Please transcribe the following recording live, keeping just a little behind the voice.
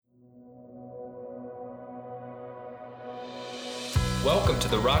Welcome to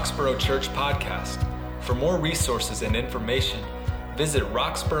the Roxborough Church Podcast. For more resources and information, visit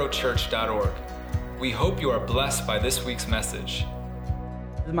roxboroughchurch.org. We hope you are blessed by this week's message.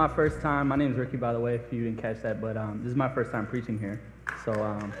 This is my first time. My name is Ricky, by the way, if you didn't catch that, but this is my first time preaching here. So,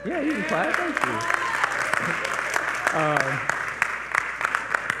 yeah, you can clap.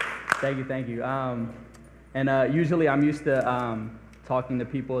 Thank you. And usually I'm used to talking to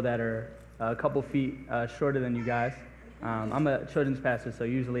people that are a couple feet shorter than you guys. I'm a children's pastor, so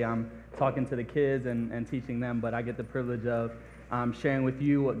usually I'm talking to the kids and teaching them, but I get the privilege of sharing with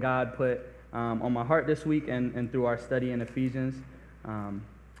you what God put on my heart this week and through our study in Ephesians.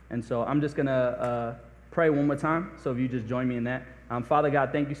 And so I'm just going to pray one more time, so if you just join me in that. Father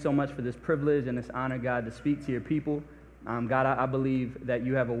God, thank you so much for this privilege and this honor, God, to speak to your people. God, I believe that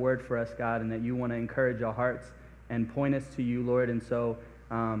you have a word for us, God, and that you want to encourage our hearts and point us to you, Lord. And so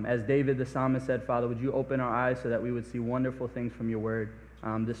as David the psalmist said, Father, would you open our eyes so that we would see wonderful things from your word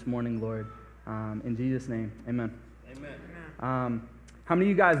this morning, Lord. In Jesus' name, amen. Amen. How many of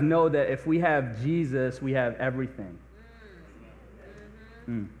you guys know that if we have Jesus, we have everything?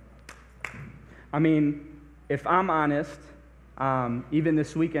 I mean, if I'm honest, even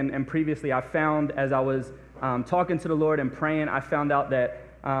this week and previously, I found as I was talking to the Lord and praying, I found out that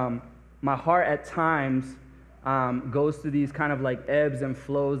my heart at times goes through these kind of like ebbs and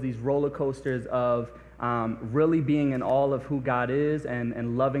flows, these roller coasters of really being in awe of who God is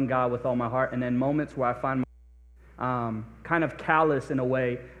and loving God with all my heart, and then moments where I find myself kind of callous in a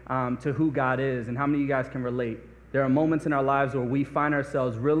way to who God is. And how many of you guys can relate? There are moments in our lives where we find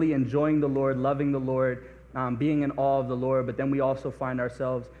ourselves really enjoying the Lord, loving the Lord, being in awe of the Lord, but then we also find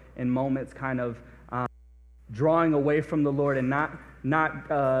ourselves in moments kind of drawing away from the Lord and not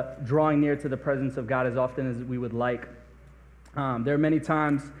drawing near to the presence of God as often as we would like. There are many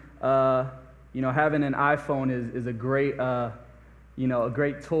times, having an iPhone is a great, a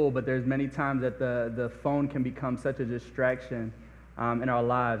great tool, but there's many times that the phone can become such a distraction in our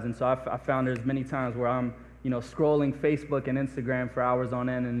lives. And so I found there's many times where I'm, scrolling Facebook and Instagram for hours on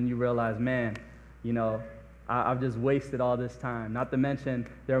end, and then you realize, man, I've just wasted all this time. Not to mention,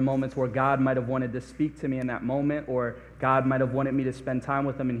 there are moments where God might have wanted to speak to me in that moment, or God might have wanted me to spend time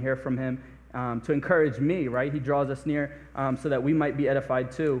with him and hear from him to encourage me, right? He draws us near so that we might be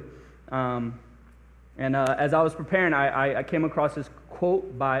edified too. As I was preparing, I came across this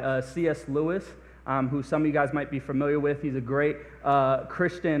quote by C.S. Lewis, who some of you guys might be familiar with. He's a great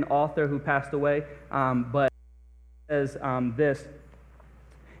Christian author who passed away, but says this: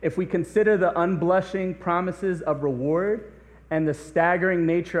 if we consider the unblushing promises of reward and the staggering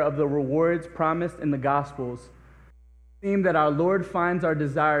nature of the rewards promised in the Gospels, it seems that our Lord finds our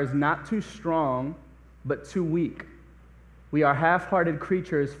desires not too strong, but too weak. We are half-hearted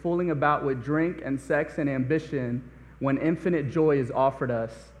creatures fooling about with drink and sex and ambition when infinite joy is offered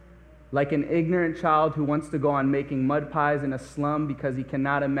us. Like an ignorant child who wants to go on making mud pies in a slum because he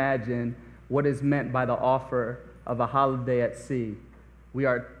cannot imagine what is meant by the offer of a holiday at sea. We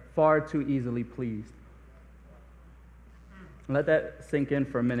are far too easily pleased. Let that sink in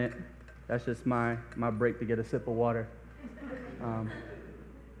for a minute. That's just my break to get a sip of water.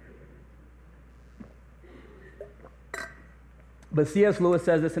 But C.S. Lewis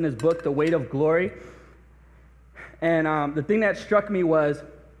says this in his book, The Weight of Glory. And the thing that struck me was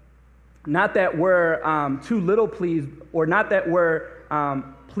not that we're too little pleased, or not that we're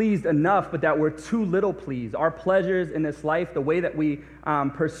pleased enough, but that we're too little pleased. Our pleasures in this life, the way that we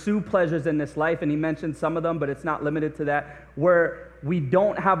pursue pleasures in this life, and he mentioned some of them, but it's not limited to that, where we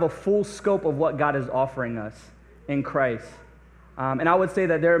don't have a full scope of what God is offering us in Christ. And I would say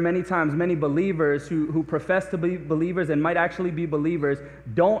that there are many times, many believers who profess to be believers and might actually be believers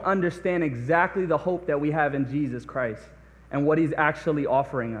don't understand exactly the hope that we have in Jesus Christ and what he's actually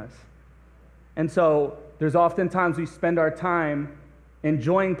offering us. And so there's oftentimes we spend our time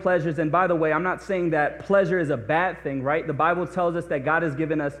enjoying pleasures. And by the way, I'm not saying that pleasure is a bad thing, right? The Bible tells us that God has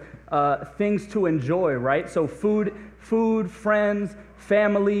given us things to enjoy, right? So food, friends,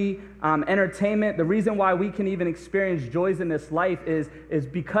 family, entertainment. The reason why we can even experience joys in this life is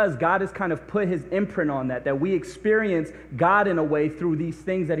because God has kind of put his imprint on that we experience God in a way through these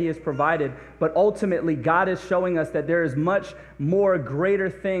things that he has provided. But ultimately, God is showing us that there is much more greater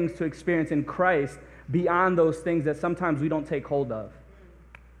things to experience in Christ beyond those things that sometimes we don't take hold of.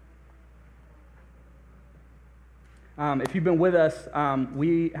 If you've been with us,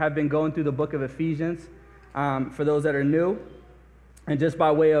 we have been going through the book of Ephesians. For those that are new, and just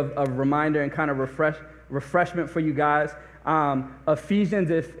by way of a reminder and kind of refreshment for you guys, Ephesians,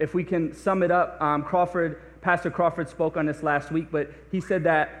 if we can sum it up, Pastor Crawford spoke on this last week, but he said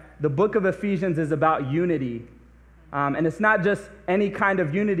that the book of Ephesians is about unity. And it's not just any kind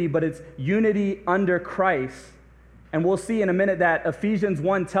of unity, but it's unity under Christ. And we'll see in a minute that Ephesians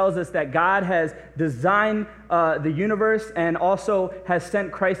 1 tells us that God has designed the universe and also has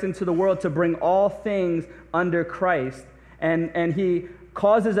sent Christ into the world to bring all things under Christ. And he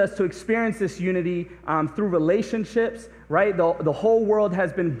causes us to experience this unity through relationships, right? The whole world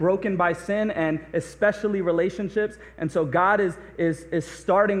has been broken by sin, and especially relationships. And so God is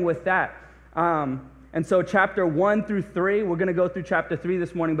starting with that. And so chapter 1 through 3, we're going to go through chapter 3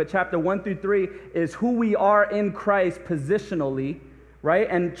 this morning, but chapter 1 through 3 is who we are in Christ positionally, right?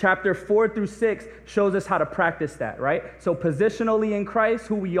 And chapter 4 through 6 shows us how to practice that, right? So positionally in Christ,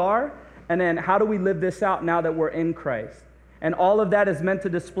 who we are, and then how do we live this out now that we're in Christ? And all of that is meant to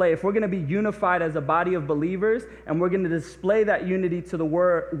display, if we're going to be unified as a body of believers, and we're going to display that unity to the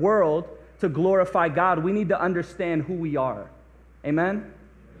world to glorify God, we need to understand who we are. Amen?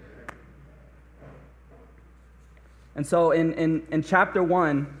 And so in chapter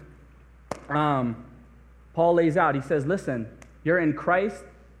 1, Paul lays out, he says, listen, you're in Christ.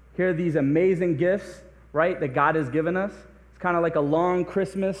 Here are these amazing gifts, right, that God has given us. It's kind of like a long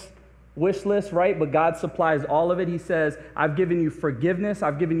Christmas wish list, right? But God supplies all of it. He says, I've given you forgiveness.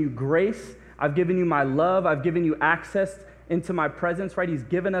 I've given you grace. I've given you my love. I've given you access into my presence, right? He's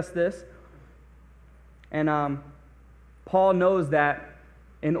given us this. And Paul knows that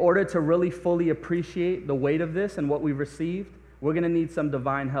in order to really fully appreciate the weight of this and what we've received, we're going to need some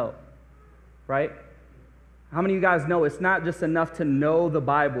divine help, right? How many of you guys know it's not just enough to know the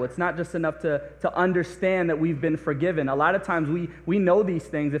Bible? It's not just enough to understand that we've been forgiven. A lot of times we know these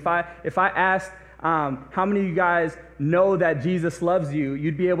things. If I asked how many of you guys know that Jesus loves you,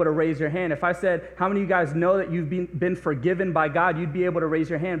 you'd be able to raise your hand. If I said, how many of you guys know that you've been forgiven by God, you'd be able to raise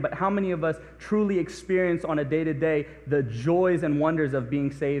your hand. But how many of us truly experience on a day-to-day the joys and wonders of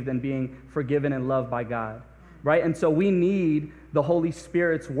being saved and being forgiven and loved by God, right? And so we need the Holy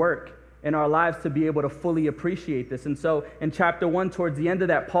Spirit's work in our lives to be able to fully appreciate this. And so in chapter 1, towards the end of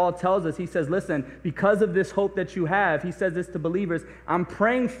that, Paul tells us, he says, listen, because of this hope that you have, he says this to believers, I'm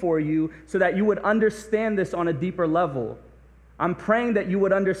praying for you so that you would understand this on a deeper level. I'm praying that you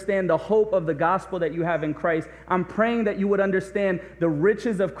would understand the hope of the gospel that you have in Christ. I'm praying that you would understand the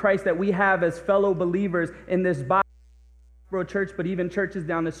riches of Christ that we have as fellow believers in this body. Church, but even churches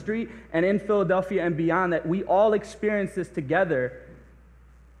down the street and in Philadelphia and beyond, that we all experience this together.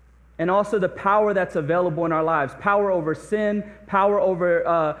 And also the power that's available in our lives, power over sin, power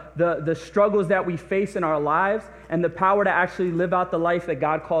over the struggles that we face in our lives, and the power to actually live out the life that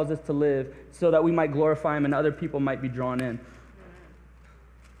God calls us to live so that we might glorify Him and other people might be drawn in.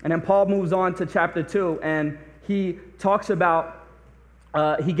 And then Paul moves on to chapter 2, and he talks about,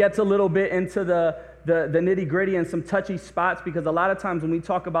 he gets a little bit into the nitty-gritty and some touchy spots, because a lot of times when we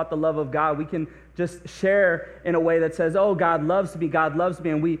talk about the love of God, we can just share in a way that says, oh, God loves me,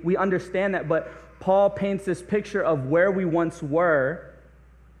 and we understand that, but Paul paints this picture of where we once were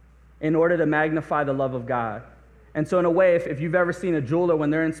in order to magnify the love of God. And so in a way, if you've ever seen a jeweler,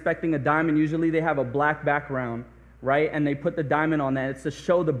 when they're inspecting a diamond, usually they have a black background, right? And they put the diamond on that. It's to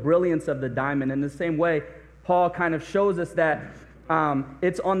show the brilliance of the diamond. In the same way, Paul kind of shows us that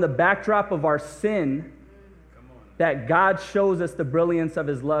it's on the backdrop of our sin that God shows us the brilliance of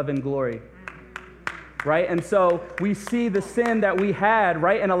His love and glory, right? And so we see the sin that we had,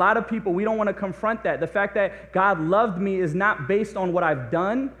 right? And a lot of people, we don't want to confront that. The fact that God loved me is not based on what I've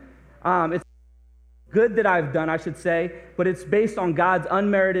done. It's good that I've done, I should say, but it's based on God's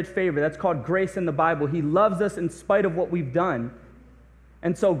unmerited favor. That's called grace in the Bible. He loves us in spite of what we've done.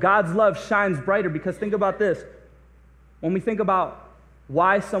 And so God's love shines brighter, because think about this. When we think about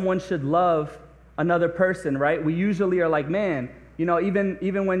why someone should love another person, right? We usually are like, man, you know,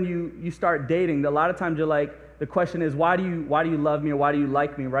 even when you start dating, a lot of times you're like, the question is, why do you love me, or why do you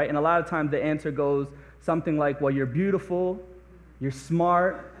like me, right? And a lot of times the answer goes something like, well, you're beautiful, you're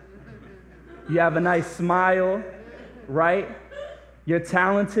smart, you have a nice smile, right? You're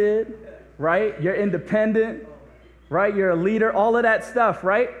talented, right? You're independent, right? You're a leader, all of that stuff,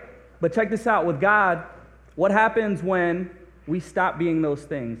 right? But check this out, with God, what happens when we stop being those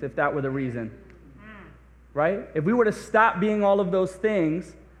things, if that were the reason? Right? If we were to stop being all of those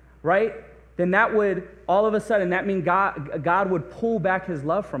things, right, then that would, all of a sudden, that mean God would pull back His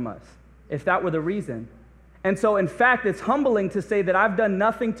love from us, if that were the reason. And so, in fact, it's humbling to say that I've done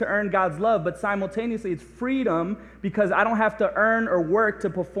nothing to earn God's love, but simultaneously it's freedom, because I don't have to earn or work to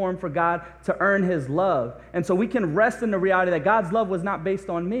perform for God to earn His love. And so we can rest in the reality that God's love was not based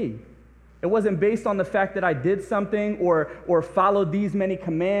on me. It wasn't based on the fact that I did something or followed these many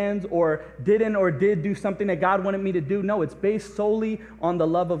commands or did do something that God wanted me to do. No, it's based solely on the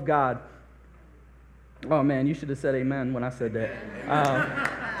love of God. Oh, man, you should have said amen when I said that.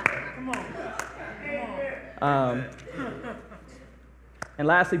 Come on. And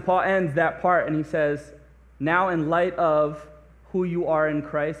lastly, Paul ends that part and he says, now in light of who you are in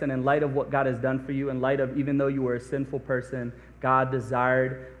Christ and in light of what God has done for you, in light of even though you were a sinful person, God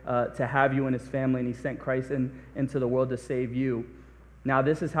desired to have you in his family and he sent Christ into the world to save you. Now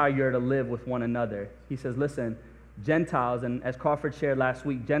this is how you're to live with one another. He says, listen, Gentiles, and as Crawford shared last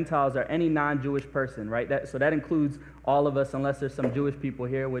week, Gentiles are any non-Jewish person, right? So that includes all of us unless there's some Jewish people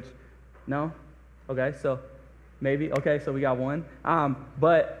here, which, no? Okay, so maybe. Okay, so we got one.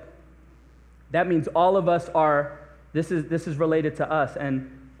 But that means all of us are, this is related to us.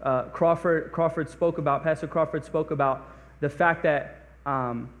 And Pastor Crawford spoke about the fact that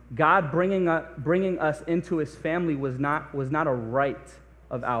God bringing us into his family was not a right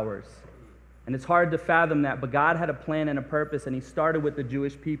of ours. And it's hard to fathom that, but God had a plan and a purpose, and he started with the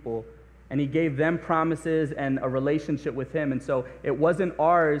Jewish people, and he gave them promises and a relationship with him. And so it wasn't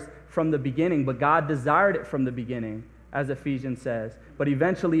ours from the beginning, but God desired it from the beginning, as Ephesians says. But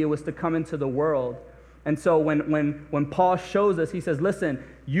eventually it was to come into the world. And so when Paul shows us, he says, listen,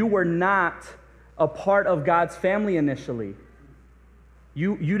 you were not a part of God's family initially.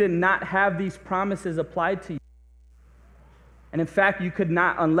 You did not have these promises applied to you. And in fact, you could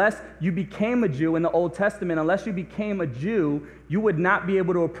not, unless you became a Jew in the Old Testament, unless you became a Jew, you would not be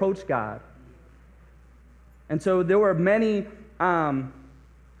able to approach God. And so there were many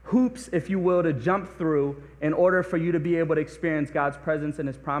hoops, if you will, to jump through in order for you to be able to experience God's presence and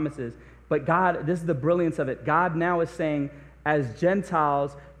his promises. But God, this is the brilliance of it. God now is saying, as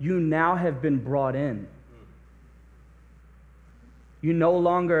Gentiles, you now have been brought in. You no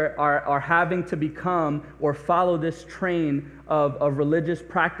longer are having to become or follow this train of religious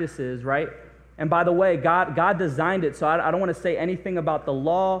practices, right? And by the way, God designed it, so I don't want to say anything about the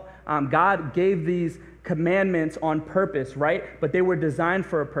law. God gave these commandments on purpose, right? But they were designed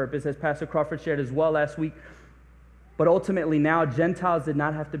for a purpose, as Pastor Crawford shared as well last week. But ultimately now, Gentiles did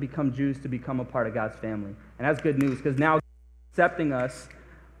not have to become Jews to become a part of God's family. And that's good news, because now God's accepting us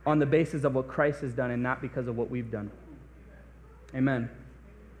on the basis of what Christ has done and not because of what we've done. Amen.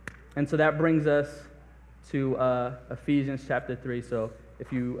 And so that brings us to Ephesians chapter 3. So if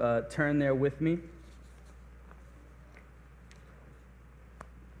you turn there with me.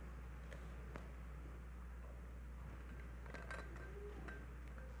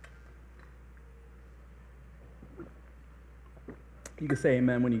 You can say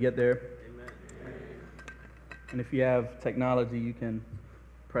amen when you get there. Amen. And if you have technology, you can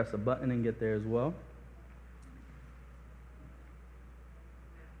press a button and get there as well.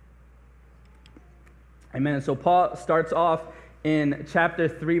 Amen. So Paul starts off in chapter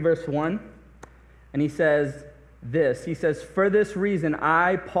 3, verse 1, and he says this. He says, "For this reason,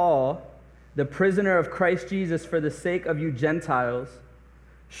 I, Paul, the prisoner of Christ Jesus, for the sake of you Gentiles,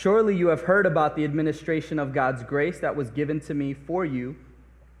 surely you have heard about the administration of God's grace that was given to me for you.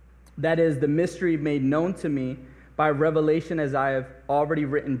 That is, the mystery made known to me by revelation, as I have already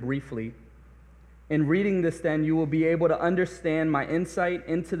written briefly. In reading this, then, you will be able to understand my insight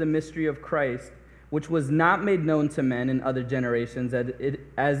into the mystery of Christ, which was not made known to men in other generations,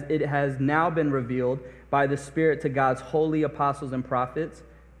 as it has now been revealed by the Spirit to God's holy apostles and prophets.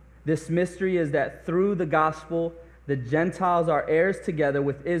 This mystery is that through the gospel, the Gentiles are heirs together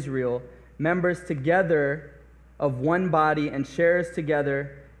with Israel, members together of one body, and sharers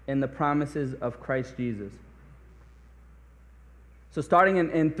together in the promises of Christ Jesus." So starting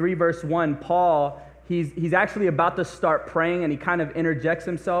in 3 verse 1, Paul, he's actually about to start praying, and he kind of interjects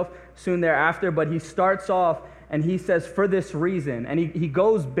himself soon thereafter, but he starts off and he says, "For this reason." And he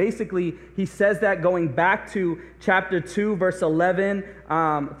goes, basically, he says that going back to chapter 2, verse 11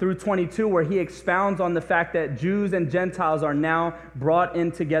 through 22, where he expounds on the fact that Jews and Gentiles are now brought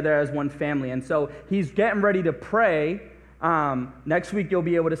in together as one family. And so he's getting ready to pray. Next week you'll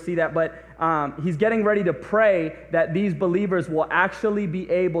be able to see that, but he's getting ready to pray that these believers will actually be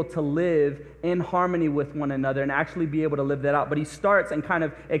able to live in harmony with one another and actually be able to live that out. But he starts and kind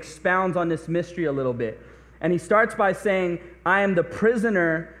of expounds on this mystery a little bit. And he starts by saying, "I am the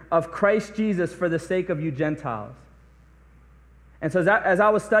prisoner of Christ Jesus for the sake of you Gentiles." And so as I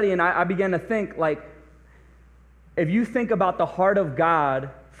was studying, I began to think, like, if you think about the heart of God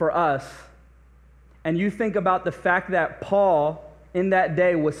for us, and you think about the fact that Paul, in that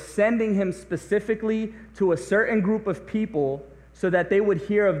day, was sending him specifically to a certain group of people so that they would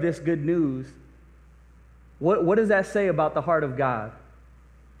hear of this good news, what does that say about the heart of God?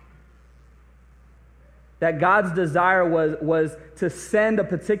 That God's desire was to send a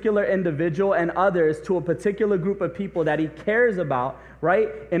particular individual and others to a particular group of people that he cares about, right?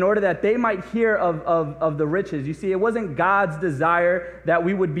 In order that they might hear of the riches. You see, it wasn't God's desire that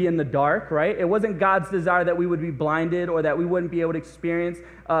we would be in the dark, right? It wasn't God's desire that we would be blinded or that we wouldn't be able to experience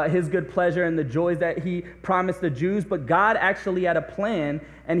his good pleasure and the joys that he promised the Jews. But God actually had a plan,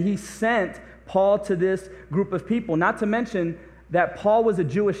 and he sent Paul to this group of people. Not to mention that Paul was a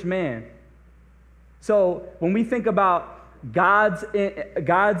Jewish man. So when we think about God's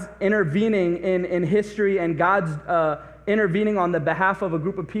intervening in history and God's intervening on the behalf of a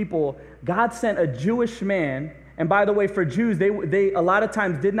group of people, God sent a Jewish man. And by the way, for Jews, they a lot of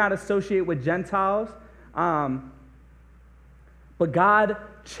times did not associate with Gentiles. But God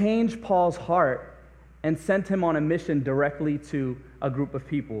changed Paul's heart and sent him on a mission directly to a group of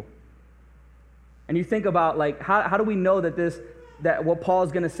people. And you think about, like, how do we know that what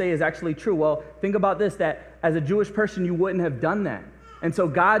Paul's going to say is actually true? Well, think about this, that as a Jewish person, you wouldn't have done that. And so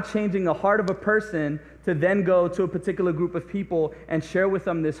God changing the heart of a person to then go to a particular group of people and share with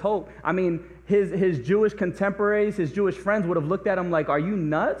them this hope. I mean, his Jewish contemporaries, his Jewish friends would have looked at him like, are you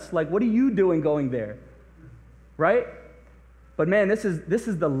nuts? Like, what are you doing going there? Right? But man, this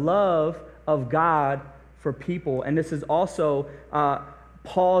is the love of God for people. And this is also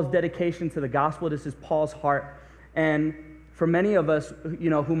Paul's dedication to the gospel. This is Paul's heart. And for many of us,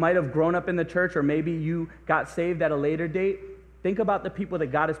 who might have grown up in the church, or maybe you got saved at a later date, think about the people that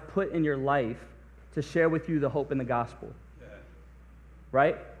God has put in your life to share with you the hope in the gospel. Yeah.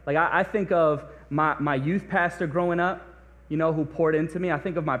 Right? Like, I think of my youth pastor growing up, who poured into me. I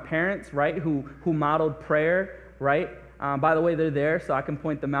think of my parents, right, who modeled prayer, right? By the way, they're there, so I can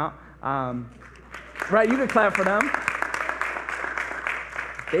point them out. Right, you can clap for them.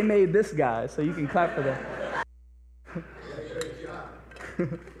 They made this guy, so you can clap for them.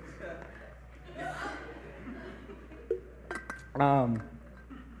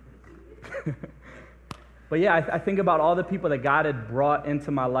 But yeah, I think about all the people that God had brought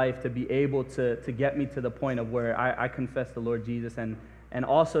into my life to be able to get me to the point of where I confess the Lord Jesus, and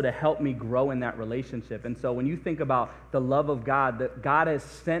also to help me grow in that relationship. And so when you think about the love of God, that God has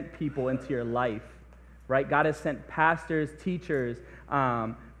sent people into your life, right? God has sent pastors, teachers,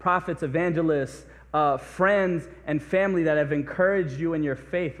 prophets, evangelists, friends and family that have encouraged you in your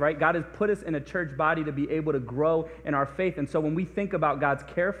faith, right? God has put us in a church body to be able to grow in our faith. And so when we think about God's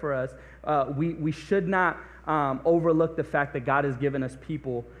care for us, we should not overlook the fact that God has given us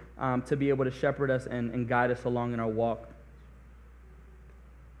people to be able to shepherd us and guide us along in our walk.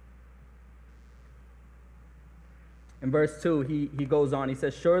 In verse 2, he goes on. He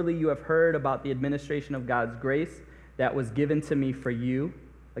says, "Surely you have heard about the administration of God's grace that was given to me for you."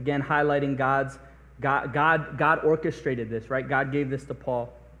 Again, highlighting God orchestrated this, right? God gave this to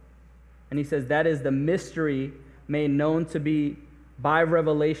Paul. And he says, "That is the mystery made known to be by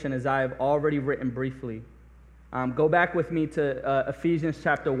revelation, as I have already written briefly." Go back with me to Ephesians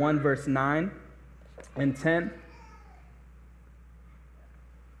chapter 1, verse 9 and 10.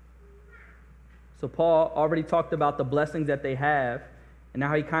 So Paul already talked about the blessings that they have, and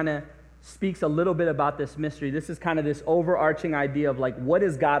now he kind of speaks a little bit about this mystery. This is kind of this overarching idea of, like, what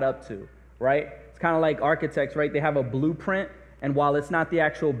is God up to, right? It's kind of like architects, right? They have a blueprint, and while it's not the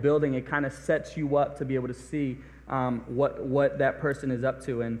actual building, it kind of sets you up to be able to see what that person is up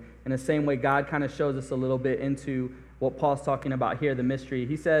to. And in the same way, God kind of shows us a little bit into what Paul's talking about here, the mystery.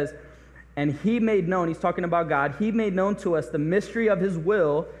 He says, "And he made known," he's talking about God, "he made known to us the mystery of his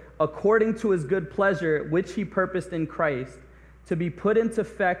will according to his good pleasure, which he purposed in Christ, to be put into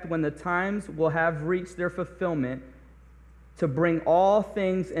effect when the times will have reached their fulfillment, to bring all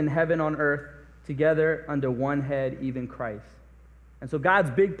things in heaven on earth together under one head, even Christ." And so God's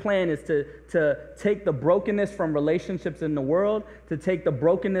big plan is to take the brokenness from relationships in the world, to take the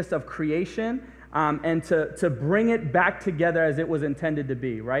brokenness of creation, and to bring it back together as it was intended to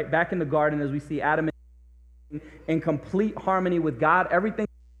be, right? Back in the garden, as we see Adam in complete harmony with God, everything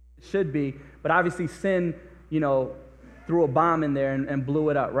should be, but obviously sin, threw a bomb in there and blew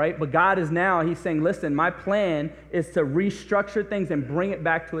it up, right? But God is now, he's saying, listen, my plan is to restructure things and bring it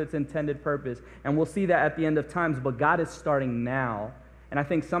back to its intended purpose. And we'll see that at the end of times, but God is starting now. And I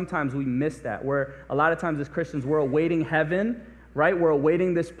think sometimes we miss that, where a lot of times as Christians, we're awaiting heaven, right? We're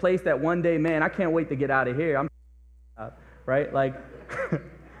awaiting this place that one day, man, I can't wait to get out of here. Right? Like,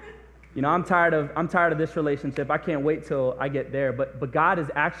 I'm tired of this relationship. I can't wait till I get there. But God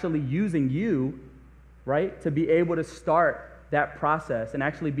is actually using you, right, to be able to start that process and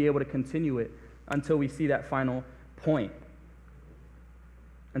actually be able to continue it until we see that final point.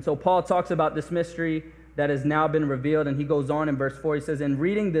 And so Paul talks about this mystery that has now been revealed. And he goes on in verse 4, he says, in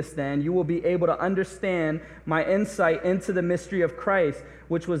reading this then, you will be able to understand my insight into the mystery of Christ,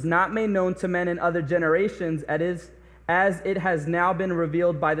 which was not made known to men in other generations, as it has now been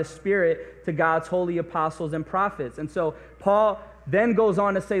revealed by the Spirit to God's holy apostles and prophets. And so Paul then goes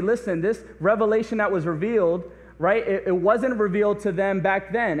on to say, listen, this revelation that was revealed, right, it wasn't revealed to them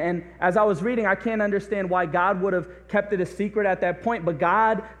back then. And as I was reading, I can't understand why God would have kept it a secret at that point. But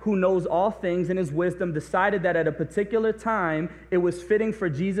God, who knows all things in his wisdom, decided that at a particular time, it was fitting for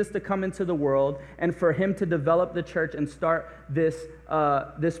Jesus to come into the world and for him to develop the church and start this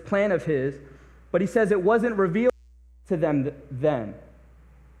plan of his. But he says it wasn't revealed to them then,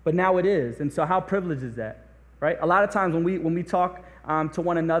 but now it is. And so how privileged is that, right? A lot of times when we talk to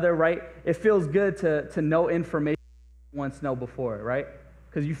one another, right, it feels good to know information you once know before, right?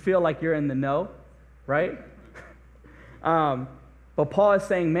 Because you feel like you're in the know, right? But Paul is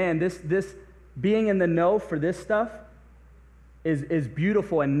saying, man, this being in the know for this stuff is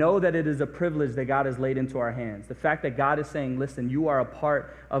beautiful, and know that it is a privilege that God has laid into our hands. The fact that God is saying, listen, you are a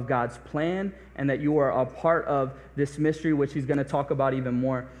part of God's plan, and that you are a part of this mystery, which he's going to talk about even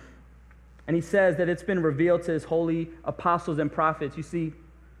more. And he says that it's been revealed to his holy apostles and prophets. You see,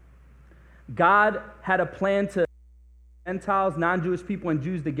 God had a plan to Gentiles, non-Jewish people, and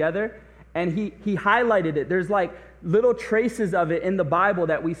Jews together, and he highlighted it. There's like little traces of it in the Bible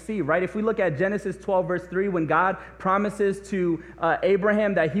that we see, right? If we look at Genesis 12, verse 3, when God promises to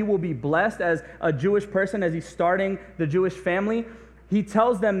Abraham that he will be blessed as a Jewish person, as he's starting the Jewish family, he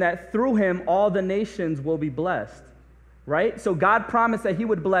tells them that through him all the nations will be blessed, right? So God promised that he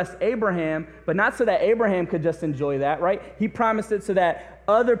would bless Abraham, but not so that Abraham could just enjoy that, right? He promised it so that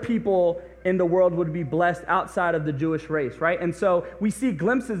other people in the world would be blessed outside of the Jewish race, right? And so we see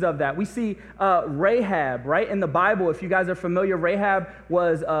glimpses of that. We see Rahab, right? In the Bible, if you guys are familiar, Rahab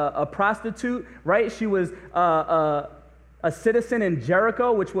was a prostitute, right? She was a citizen in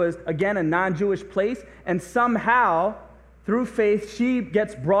Jericho, which was, again, a non-Jewish place. And somehow, through faith, she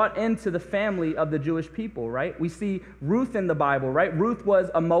gets brought into the family of the Jewish people, right? We see Ruth in the Bible, right? Ruth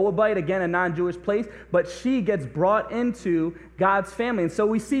was a Moabite, again, a non-Jewish place, but she gets brought into God's family. And so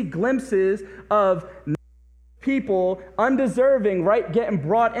we see glimpses of people, undeserving, right, getting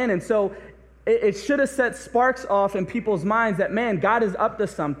brought in. And so it should have set sparks off in people's minds that, man, God is up to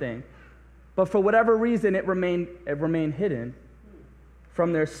something. But for whatever reason, it remained hidden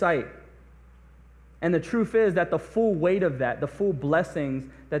from their sight. And the truth is that the full weight of that, the full blessings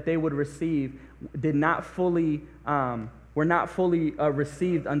that they would receive, were not fully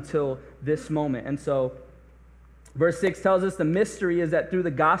received until this moment. And so, verse 6 tells us the mystery is that through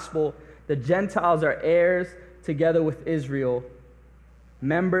the gospel, the Gentiles are heirs together with Israel,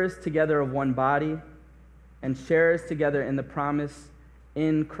 members together of one body, and sharers together in the promise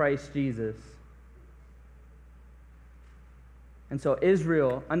in Christ Jesus. And so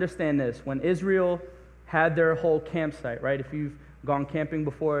Israel, understand this, when Israel had their whole campsite, right? If you've gone camping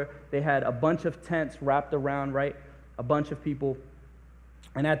before, they had a bunch of tents wrapped around, right? A bunch of people.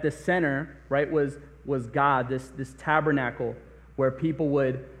 And at the center, right, was God, this tabernacle where people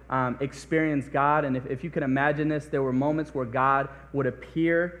would experience God. And if you can imagine this, there were moments where God would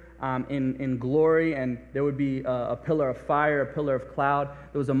appear in glory, and there would be a pillar of fire, a pillar of cloud.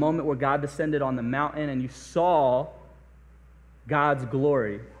 There was a moment where God descended on the mountain, and you saw God's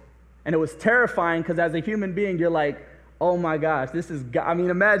glory. And it was terrifying because as a human being, you're like, oh my gosh, this is God. I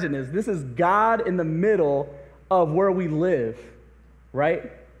mean, imagine this. This is God in the middle of where we live,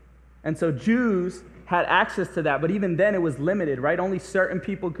 right? And so Jews had access to that, but even then it was limited, right? Only certain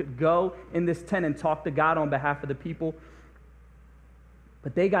people could go in this tent and talk to God on behalf of the people.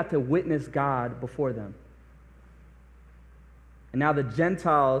 But they got to witness God before them. And now the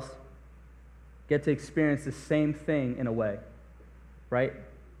Gentiles get to experience the same thing in a way. Right?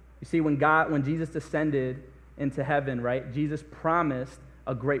 You see, when Jesus descended into heaven, right, Jesus promised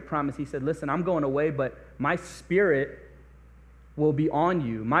a great promise. He said, listen, I'm going away, but my spirit will be on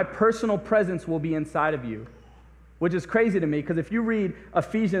you. My personal presence will be inside of you, which is crazy to me because if you read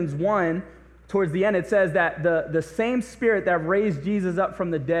Ephesians 1, towards the end, it says that the same spirit that raised Jesus up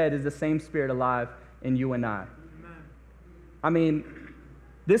from the dead is the same spirit alive in you and I. Amen. I mean,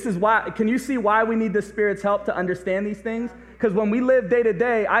 this is why, can you see why we need the Spirit's help to understand these things? Because when we live day to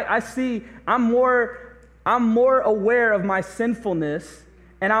day, I see I'm more aware of my sinfulness,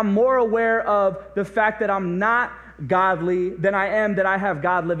 and I'm more aware of the fact that I'm not godly than I am that I have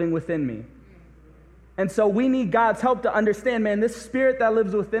God living within me. And so we need God's help to understand, man, this spirit that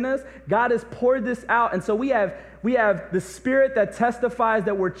lives within us, God has poured this out. And so we have the spirit that testifies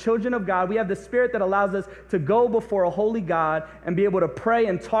that we're children of God. We have the spirit that allows us to go before a holy God and be able to pray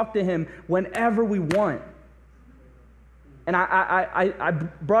and talk to him whenever we want. And I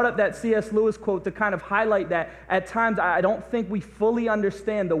brought up that C.S. Lewis quote to kind of highlight that at times I don't think we fully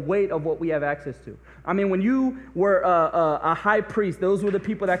understand the weight of what we have access to. I mean, when you were a high priest, those were the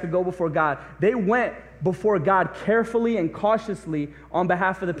people that could go before God. They went before God carefully and cautiously on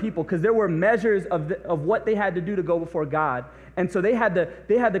behalf of the people because there were measures of what they had to do to go before God. And so they had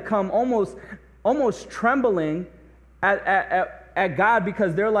to come almost trembling at God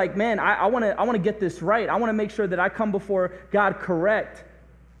because they're like, man, I want to get this right. I want to make sure that I come before God correct.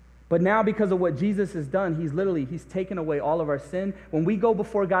 But now because of what Jesus has done, he's taken away all of our sin. When we go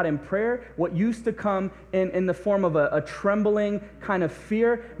before God in prayer, what used to come in the form of a trembling kind of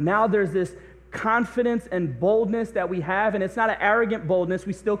fear, now there's this confidence and boldness that we have. And it's not an arrogant boldness.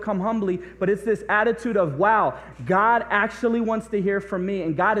 We still come humbly, but it's this attitude of, wow, God actually wants to hear from me.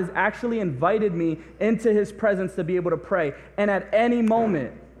 And God has actually invited me into his presence to be able to pray. And at any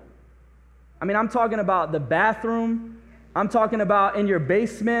moment, I mean, I'm talking about the bathroom. I'm talking about in your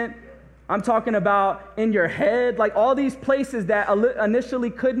basement. I'm talking about in your head. Like all these places that initially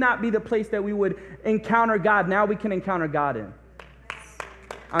could not be the place that we would encounter God. Now we can encounter God in.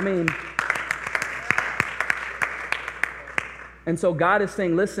 I mean, and so God is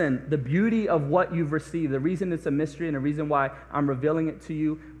saying, listen, the beauty of what you've received, the reason it's a mystery and the reason why I'm revealing it to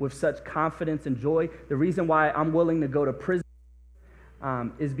you with such confidence and joy, the reason why I'm willing to go to prison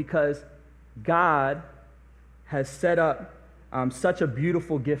is because God has set up such a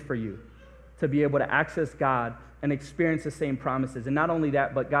beautiful gift for you to be able to access God and experience the same promises. And not only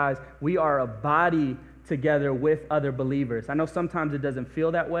that, but guys, we are a body together with other believers. I know sometimes it doesn't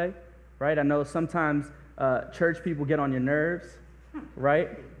feel that way, right? I know sometimes church people get on your nerves, right?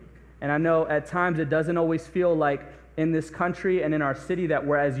 And I know at times it doesn't always feel like in this country and in our city that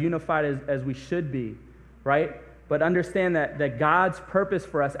we're as unified as we should be, right? But understand that God's purpose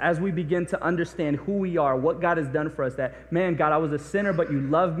for us, as we begin to understand who we are, what God has done for us, that, man, God, I was a sinner, but you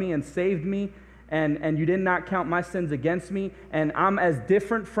loved me and saved me, and you did not count my sins against me, and I'm as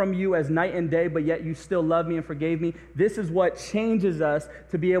different from you as night and day, but yet you still love me and forgave me. This is what changes us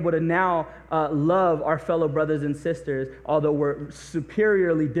to be able to now love our fellow brothers and sisters, although we're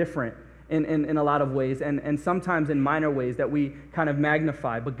superiorly different in a lot of ways, and sometimes in minor ways that we kind of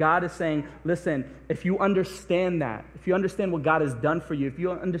magnify. But God is saying, listen, if you understand that, if you understand what God has done for you, if you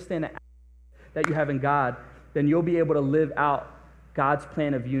understand the that you have in God, then you'll be able to live out God's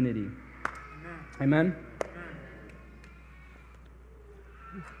plan of unity. Amen?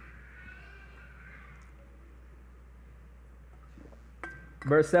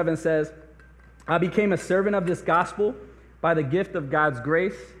 Verse 7 says, I became a servant of this gospel by the gift of God's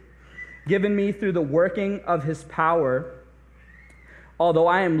grace, given me through the working of his power. Although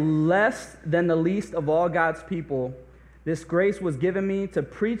I am less than the least of all God's people, this grace was given me to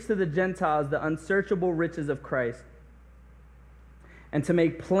preach to the Gentiles the unsearchable riches of Christ, and to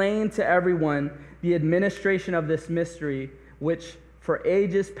make plain to everyone the administration of this mystery, which for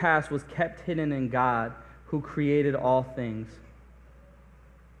ages past was kept hidden in God, who created all things.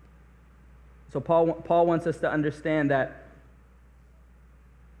 So Paul wants us to understand that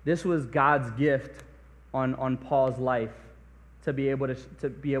this was God's gift on Paul's life to be able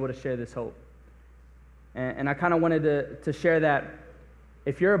to share this hope. And I kind of wanted to share that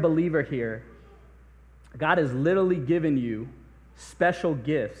if you're a believer here, God has literally given you special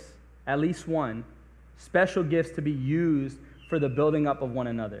gifts, at least one, special gifts to be used for the building up of one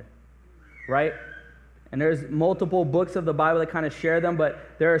another, right? And there's multiple books of the Bible that kind of share them,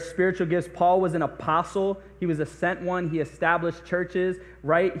 but there are spiritual gifts. Paul was an apostle. He was a sent one. He established churches,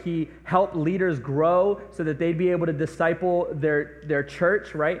 right? He helped leaders grow so that they'd be able to disciple their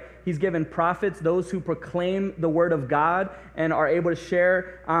church, right? He's given prophets, those who proclaim the word of God and are able to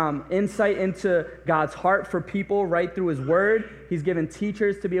share insight into God's heart for people right through his word. He's given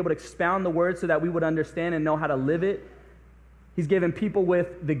teachers to be able to expound the word so that we would understand and know how to live it. He's given people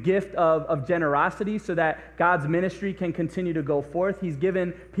with the gift of generosity so that God's ministry can continue to go forth. He's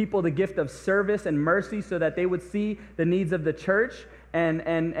given people the gift of service and mercy so that they would see the needs of the church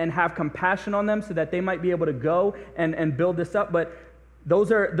and have compassion on them so that they might be able to go and build this up. But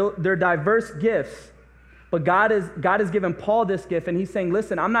they're diverse gifts. But God has given Paul this gift, and he's saying,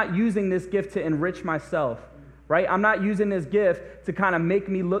 listen, I'm not using this gift to enrich myself, right? I'm not using this gift to kind of make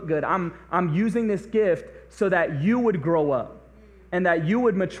me look good. I'm using this gift so that you would grow up and that you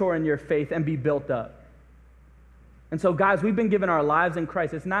would mature in your faith and be built up. And so, guys, we've been given our lives in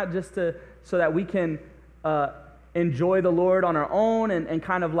Christ. It's not just so that we can enjoy the Lord on our own and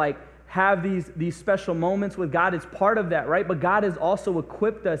kind of like have these special moments with God. It's part of that, right? But God has also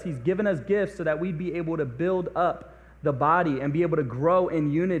equipped us. He's given us gifts so that we'd be able to build up the body and be able to grow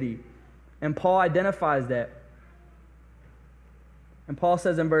in unity. And Paul identifies that. And Paul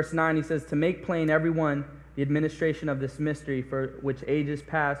says in verse 9, he says, to make plain everyone the administration of this mystery for which ages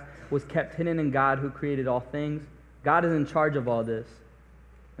past was kept hidden in God who created all things. God is in charge of all this.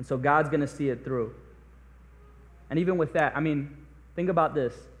 And so God's going to see it through. And even with that, I mean, think about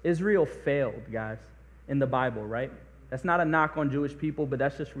this. Israel failed, guys, in the Bible, right? That's not a knock on Jewish people, but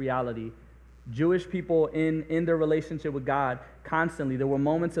that's just reality. Jewish people in their relationship with God constantly, there were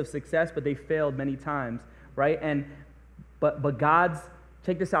moments of success, but they failed many times, right? But God's,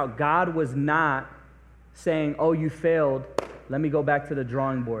 check this out, God was not saying, oh, you failed, let me go back to the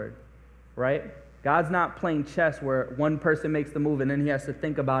drawing board, right? God's not playing chess where one person makes the move and then he has to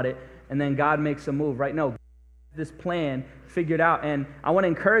think about it and then God makes a move, right? No, this plan figured out. And I want to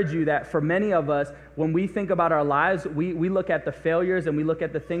encourage you that for many of us, when we think about our lives, we look at the failures and we look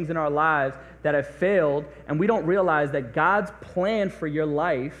at the things in our lives that have failed, and we don't realize that God's plan for your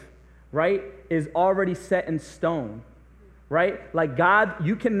life, right, is already set in stone, right? Like God,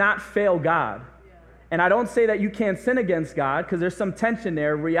 you cannot fail God. And I don't say that you can't sin against God, because there's some tension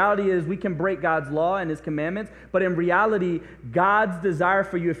there. Reality is we can break God's law and his commandments, but in reality, God's desire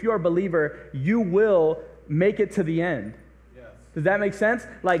for you, if you're a believer, you will make it to the end. Yes. Does that make sense?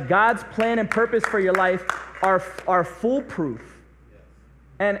 Like God's plan and purpose for your life are foolproof.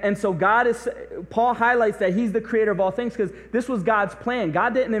 Yes. And so Paul highlights that he's the creator of all things because this was God's plan.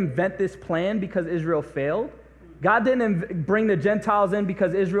 God didn't invent this plan because Israel failed. God didn't bring the Gentiles in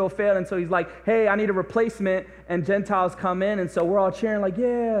because Israel failed, and so he's like, hey, I need a replacement, and Gentiles come in, and so we're all cheering like,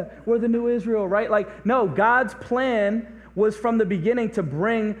 yeah, we're the new Israel, right? Like, no, God's plan was from the beginning to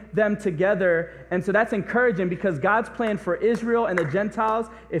bring them together, and so that's encouraging because God's plan for Israel and the Gentiles,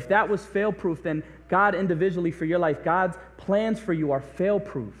 if that was fail-proof, then God individually for your life, God's plans for you are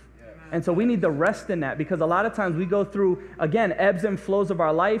fail-proof. And so we need to rest in that because a lot of times we go through, again, ebbs and flows of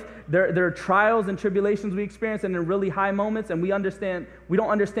our life. There are trials and tribulations we experience and in really high moments, and we don't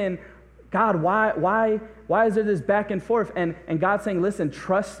understand, God, why is there this back and forth? And God's saying, listen,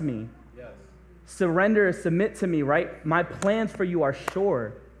 trust me. Yes. Surrender, submit to me, right? My plans for you are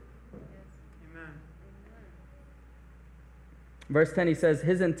sure. Amen. Verse 10, he says,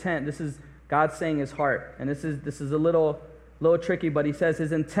 his intent, this is God saying his heart, and this is a little tricky, but he says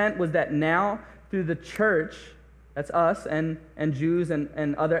his intent was that now through the church, that's us and Jews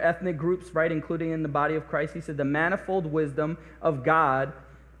and other ethnic groups, right, including in the body of Christ, he said the manifold wisdom of God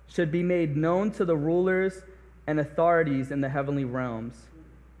should be made known to the rulers and authorities in the heavenly realms,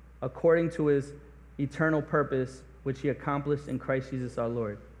 according to his eternal purpose, which he accomplished in Christ Jesus our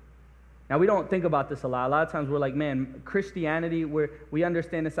Lord. Now, we don't think about this a lot. A lot of times we're like, man, Christianity, we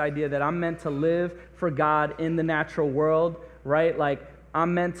understand this idea that I'm meant to live for God in the natural world, right? Like,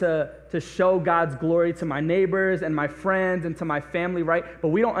 I'm meant to show God's glory to my neighbors and my friends and to my family, right? But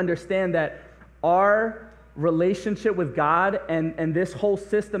we don't understand that our relationship with God and this whole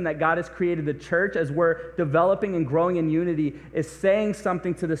system that God has created, the church, as we're developing and growing in unity, is saying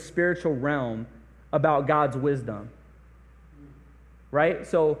something to the spiritual realm about God's wisdom, right?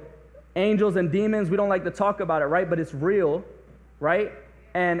 So angels and demons, we don't like to talk about it, right? But it's real, right?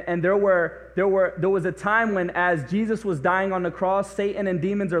 And there was a time when, as Jesus was dying on the cross, Satan and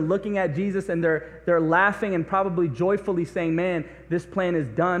demons are looking at Jesus and they're laughing and probably joyfully saying, man, this plan is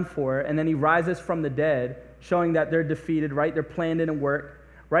done for. And then he rises from the dead, showing that they're defeated, right? Their plan didn't work,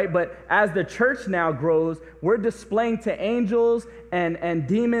 right? But as the church now grows, we're displaying to angels and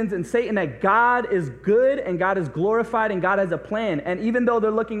demons and Satan that God is good and God is glorified and God has a plan. And even though they're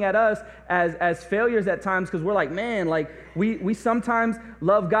looking at us as failures at times, because we're like, man, like we sometimes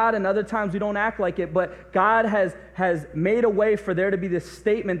love God and other times we don't act like it, but God has made a way for there to be this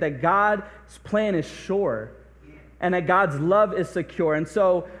statement that God's plan is sure and that God's love is secure. And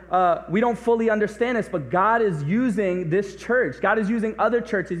so we don't fully understand this, but God is using this church. God is using other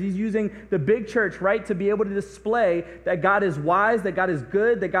churches. He's using the big church, right, to be able to display that God is wise, that God is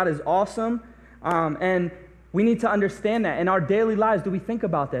good, that God is awesome. And we need to understand that. In our daily lives, do we think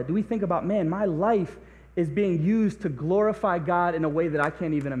about that? Do we think about, man, my life is being used to glorify God in a way that I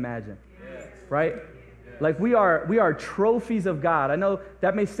can't even imagine, right? Like we are trophies of God. I know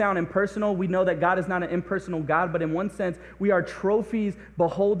that may sound impersonal. We know that God is not an impersonal God, but in one sense, we are trophies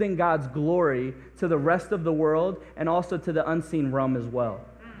beholding God's glory to the rest of the world and also to the unseen realm as well.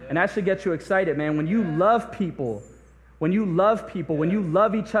 And that should get you excited, man. When you love people, when you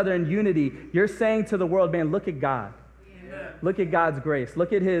love each other in unity, you're saying to the world, man, look at God. look at God's grace.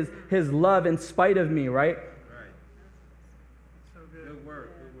 Look at his love in spite of me, right? Right. So good. Good word.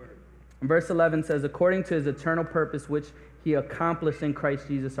 And verse 11 says, according to his eternal purpose, which he accomplished in Christ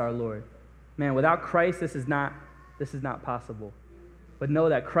Jesus our Lord. Man, without Christ, this is not possible. But know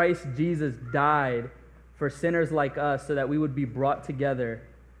that Christ Jesus died for sinners like us so that we would be brought together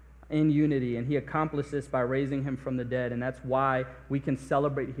in unity. And he accomplished this by raising him from the dead. And that's why we can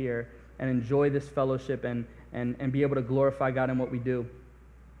celebrate here and enjoy this fellowship and be able to glorify God in what we do.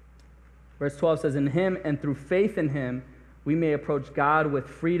 Verse 12 says, in him and through faith in him, we may approach God with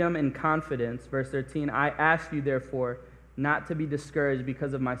freedom and confidence. Verse 13, I ask you, therefore, not to be discouraged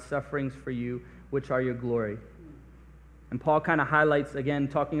because of my sufferings for you, which are your glory. And Paul kind of highlights, again,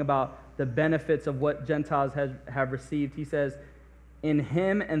 talking about the benefits of what Gentiles have received. He says, in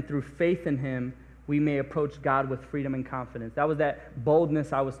him and through faith in him, we may approach God with freedom and confidence. That was that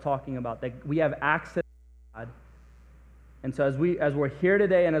boldness I was talking about, that we have access to God. And so as we're here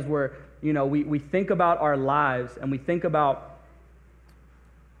today and as we're, we think about our lives and we think about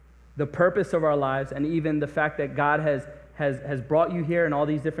the purpose of our lives and even the fact that God has brought you here and all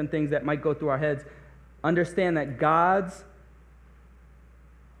these different things that might go through our heads, understand that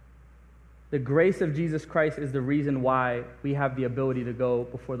the grace of Jesus Christ is the reason why we have the ability to go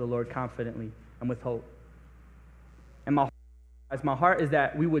before the Lord confidently and with hope. And my heart is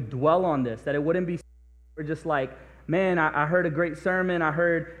that we would dwell on this, that it wouldn't be we're just like, man, I heard a great sermon. I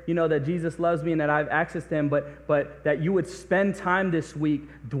heard, that Jesus loves me and that I have access to him, but that you would spend time this week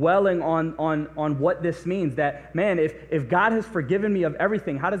dwelling on what this means. That, man, if God has forgiven me of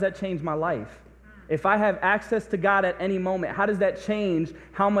everything, how does that change my life? If I have access to God at any moment, how does that change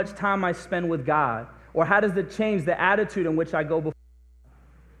how much time I spend with God? Or how does it change the attitude in which I go before?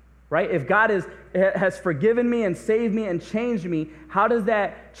 Right? If God has forgiven me and saved me and changed me, how does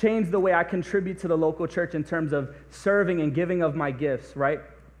that change the way I contribute to the local church in terms of serving and giving of my gifts, right?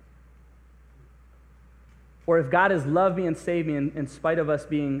 Or if God has loved me and saved me in spite of us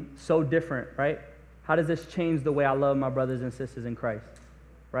being so different, right? How does this change the way I love my brothers and sisters in Christ,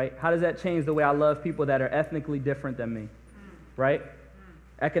 right? How does that change the way I love people that are ethnically different than me, right?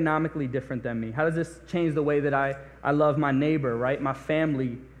 Economically different than me? How does this change the way that I love my neighbor, right? My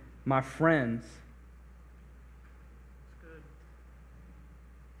family, my friends.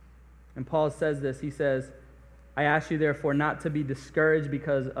 And Paul says this. He says, I ask you therefore not to be discouraged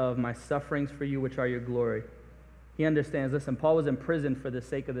because of my sufferings for you, which are your glory. He understands. Listen, Paul was in prison for the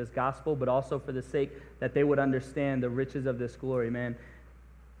sake of this gospel, but also for the sake that they would understand the riches of this glory, man.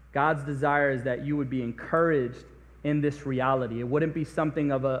 God's desire is that you would be encouraged in this reality. It wouldn't be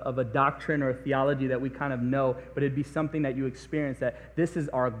something of a doctrine or a theology that we kind of know, but it'd be something that you experience, that this is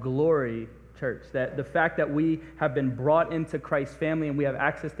our glory, church. That the fact that we have been brought into Christ's family and we have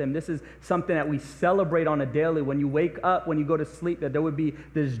access to him, this is something that we celebrate on a daily. When you wake up, when you go to sleep, that there would be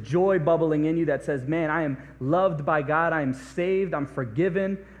this joy bubbling in you that says, man, I am loved by God, I am saved, I'm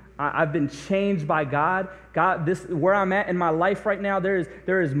forgiven, I've been changed by God. God, this where I'm at in my life right now, there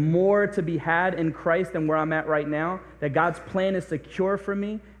is more to be had in Christ than where I'm at right now. That God's plan is secure for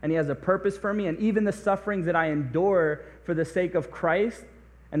me, and he has a purpose for me. And even the sufferings that I endure for the sake of Christ,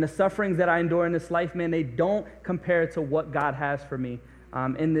 and the sufferings that I endure in this life, man, they don't compare to what God has for me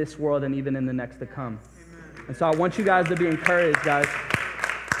in this world and even in the next to come. Amen. And so I want you guys to be encouraged, guys.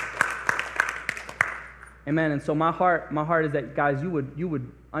 Amen. And so my heart is that, guys, you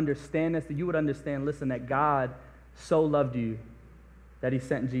would understand this, that you would understand, listen, that God so loved you that he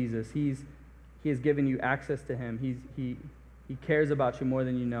sent Jesus. He has given you access to him. He cares about you more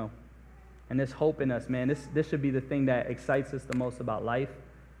than you know. And this hope in us, man, this should be the thing that excites us the most about life.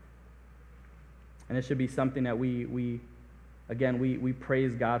 And it should be something that we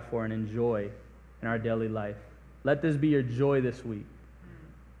praise God for and enjoy in our daily life. Let this be your joy this week.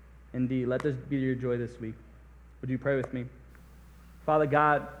 Indeed, let this be your joy this week. Would you pray with me? Father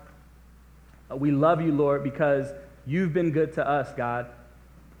God, we love you, Lord, because you've been good to us, God.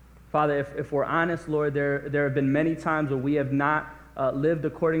 Father, if we're honest, Lord, there have been many times where we have not lived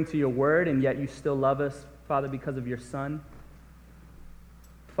according to your word, and yet you still love us, Father, because of your Son.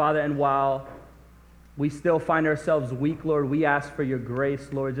 Father, and while we still find ourselves weak, Lord, we ask for your grace,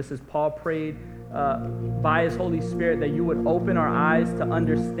 Lord, just as Paul prayed by his Holy Spirit, that you would open our eyes to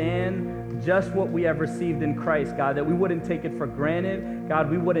understand just what we have received in Christ, God, that we wouldn't take it for granted.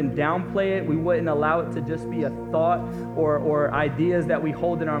 God, we wouldn't downplay it. We wouldn't allow it to just be a thought or ideas that we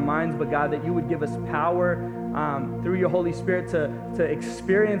hold in our minds, but God, that you would give us power through your Holy Spirit to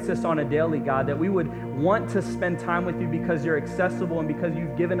experience this on a daily, God, that we would want to spend time with you because you're accessible and because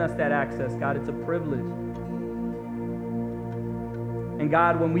you've given us that access, God. It's a privilege. And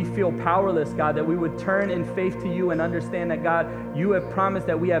God, when we feel powerless, God, that we would turn in faith to you and understand that, God, you have promised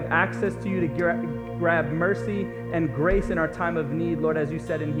that we have access to you to grab mercy and grace in our time of need, Lord, as you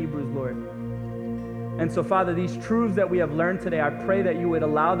said in Hebrews, Lord. And so, Father, these truths that we have learned today, I pray that you would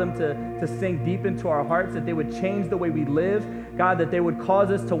allow them to sink deep into our hearts, that they would change the way we live, God, that they would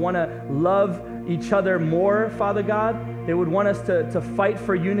cause us to want to love each other more, Father God. They would want us to fight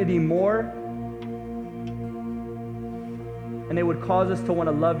for unity more. And they would cause us to want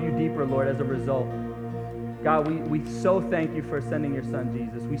to love you deeper, Lord, as a result. God, we so thank you for sending your son,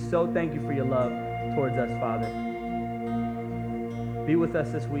 Jesus. We so thank you for your love towards us, Father. Be with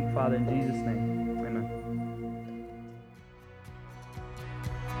us this week, Father, in Jesus' name. Amen.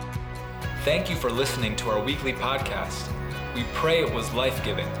 Thank you for listening to our weekly podcast. We pray it was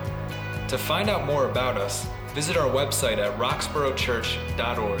life-giving. To find out more about us, visit our website at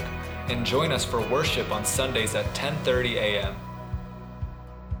roxboroughchurch.org and join us for worship on Sundays at 10:30 a.m.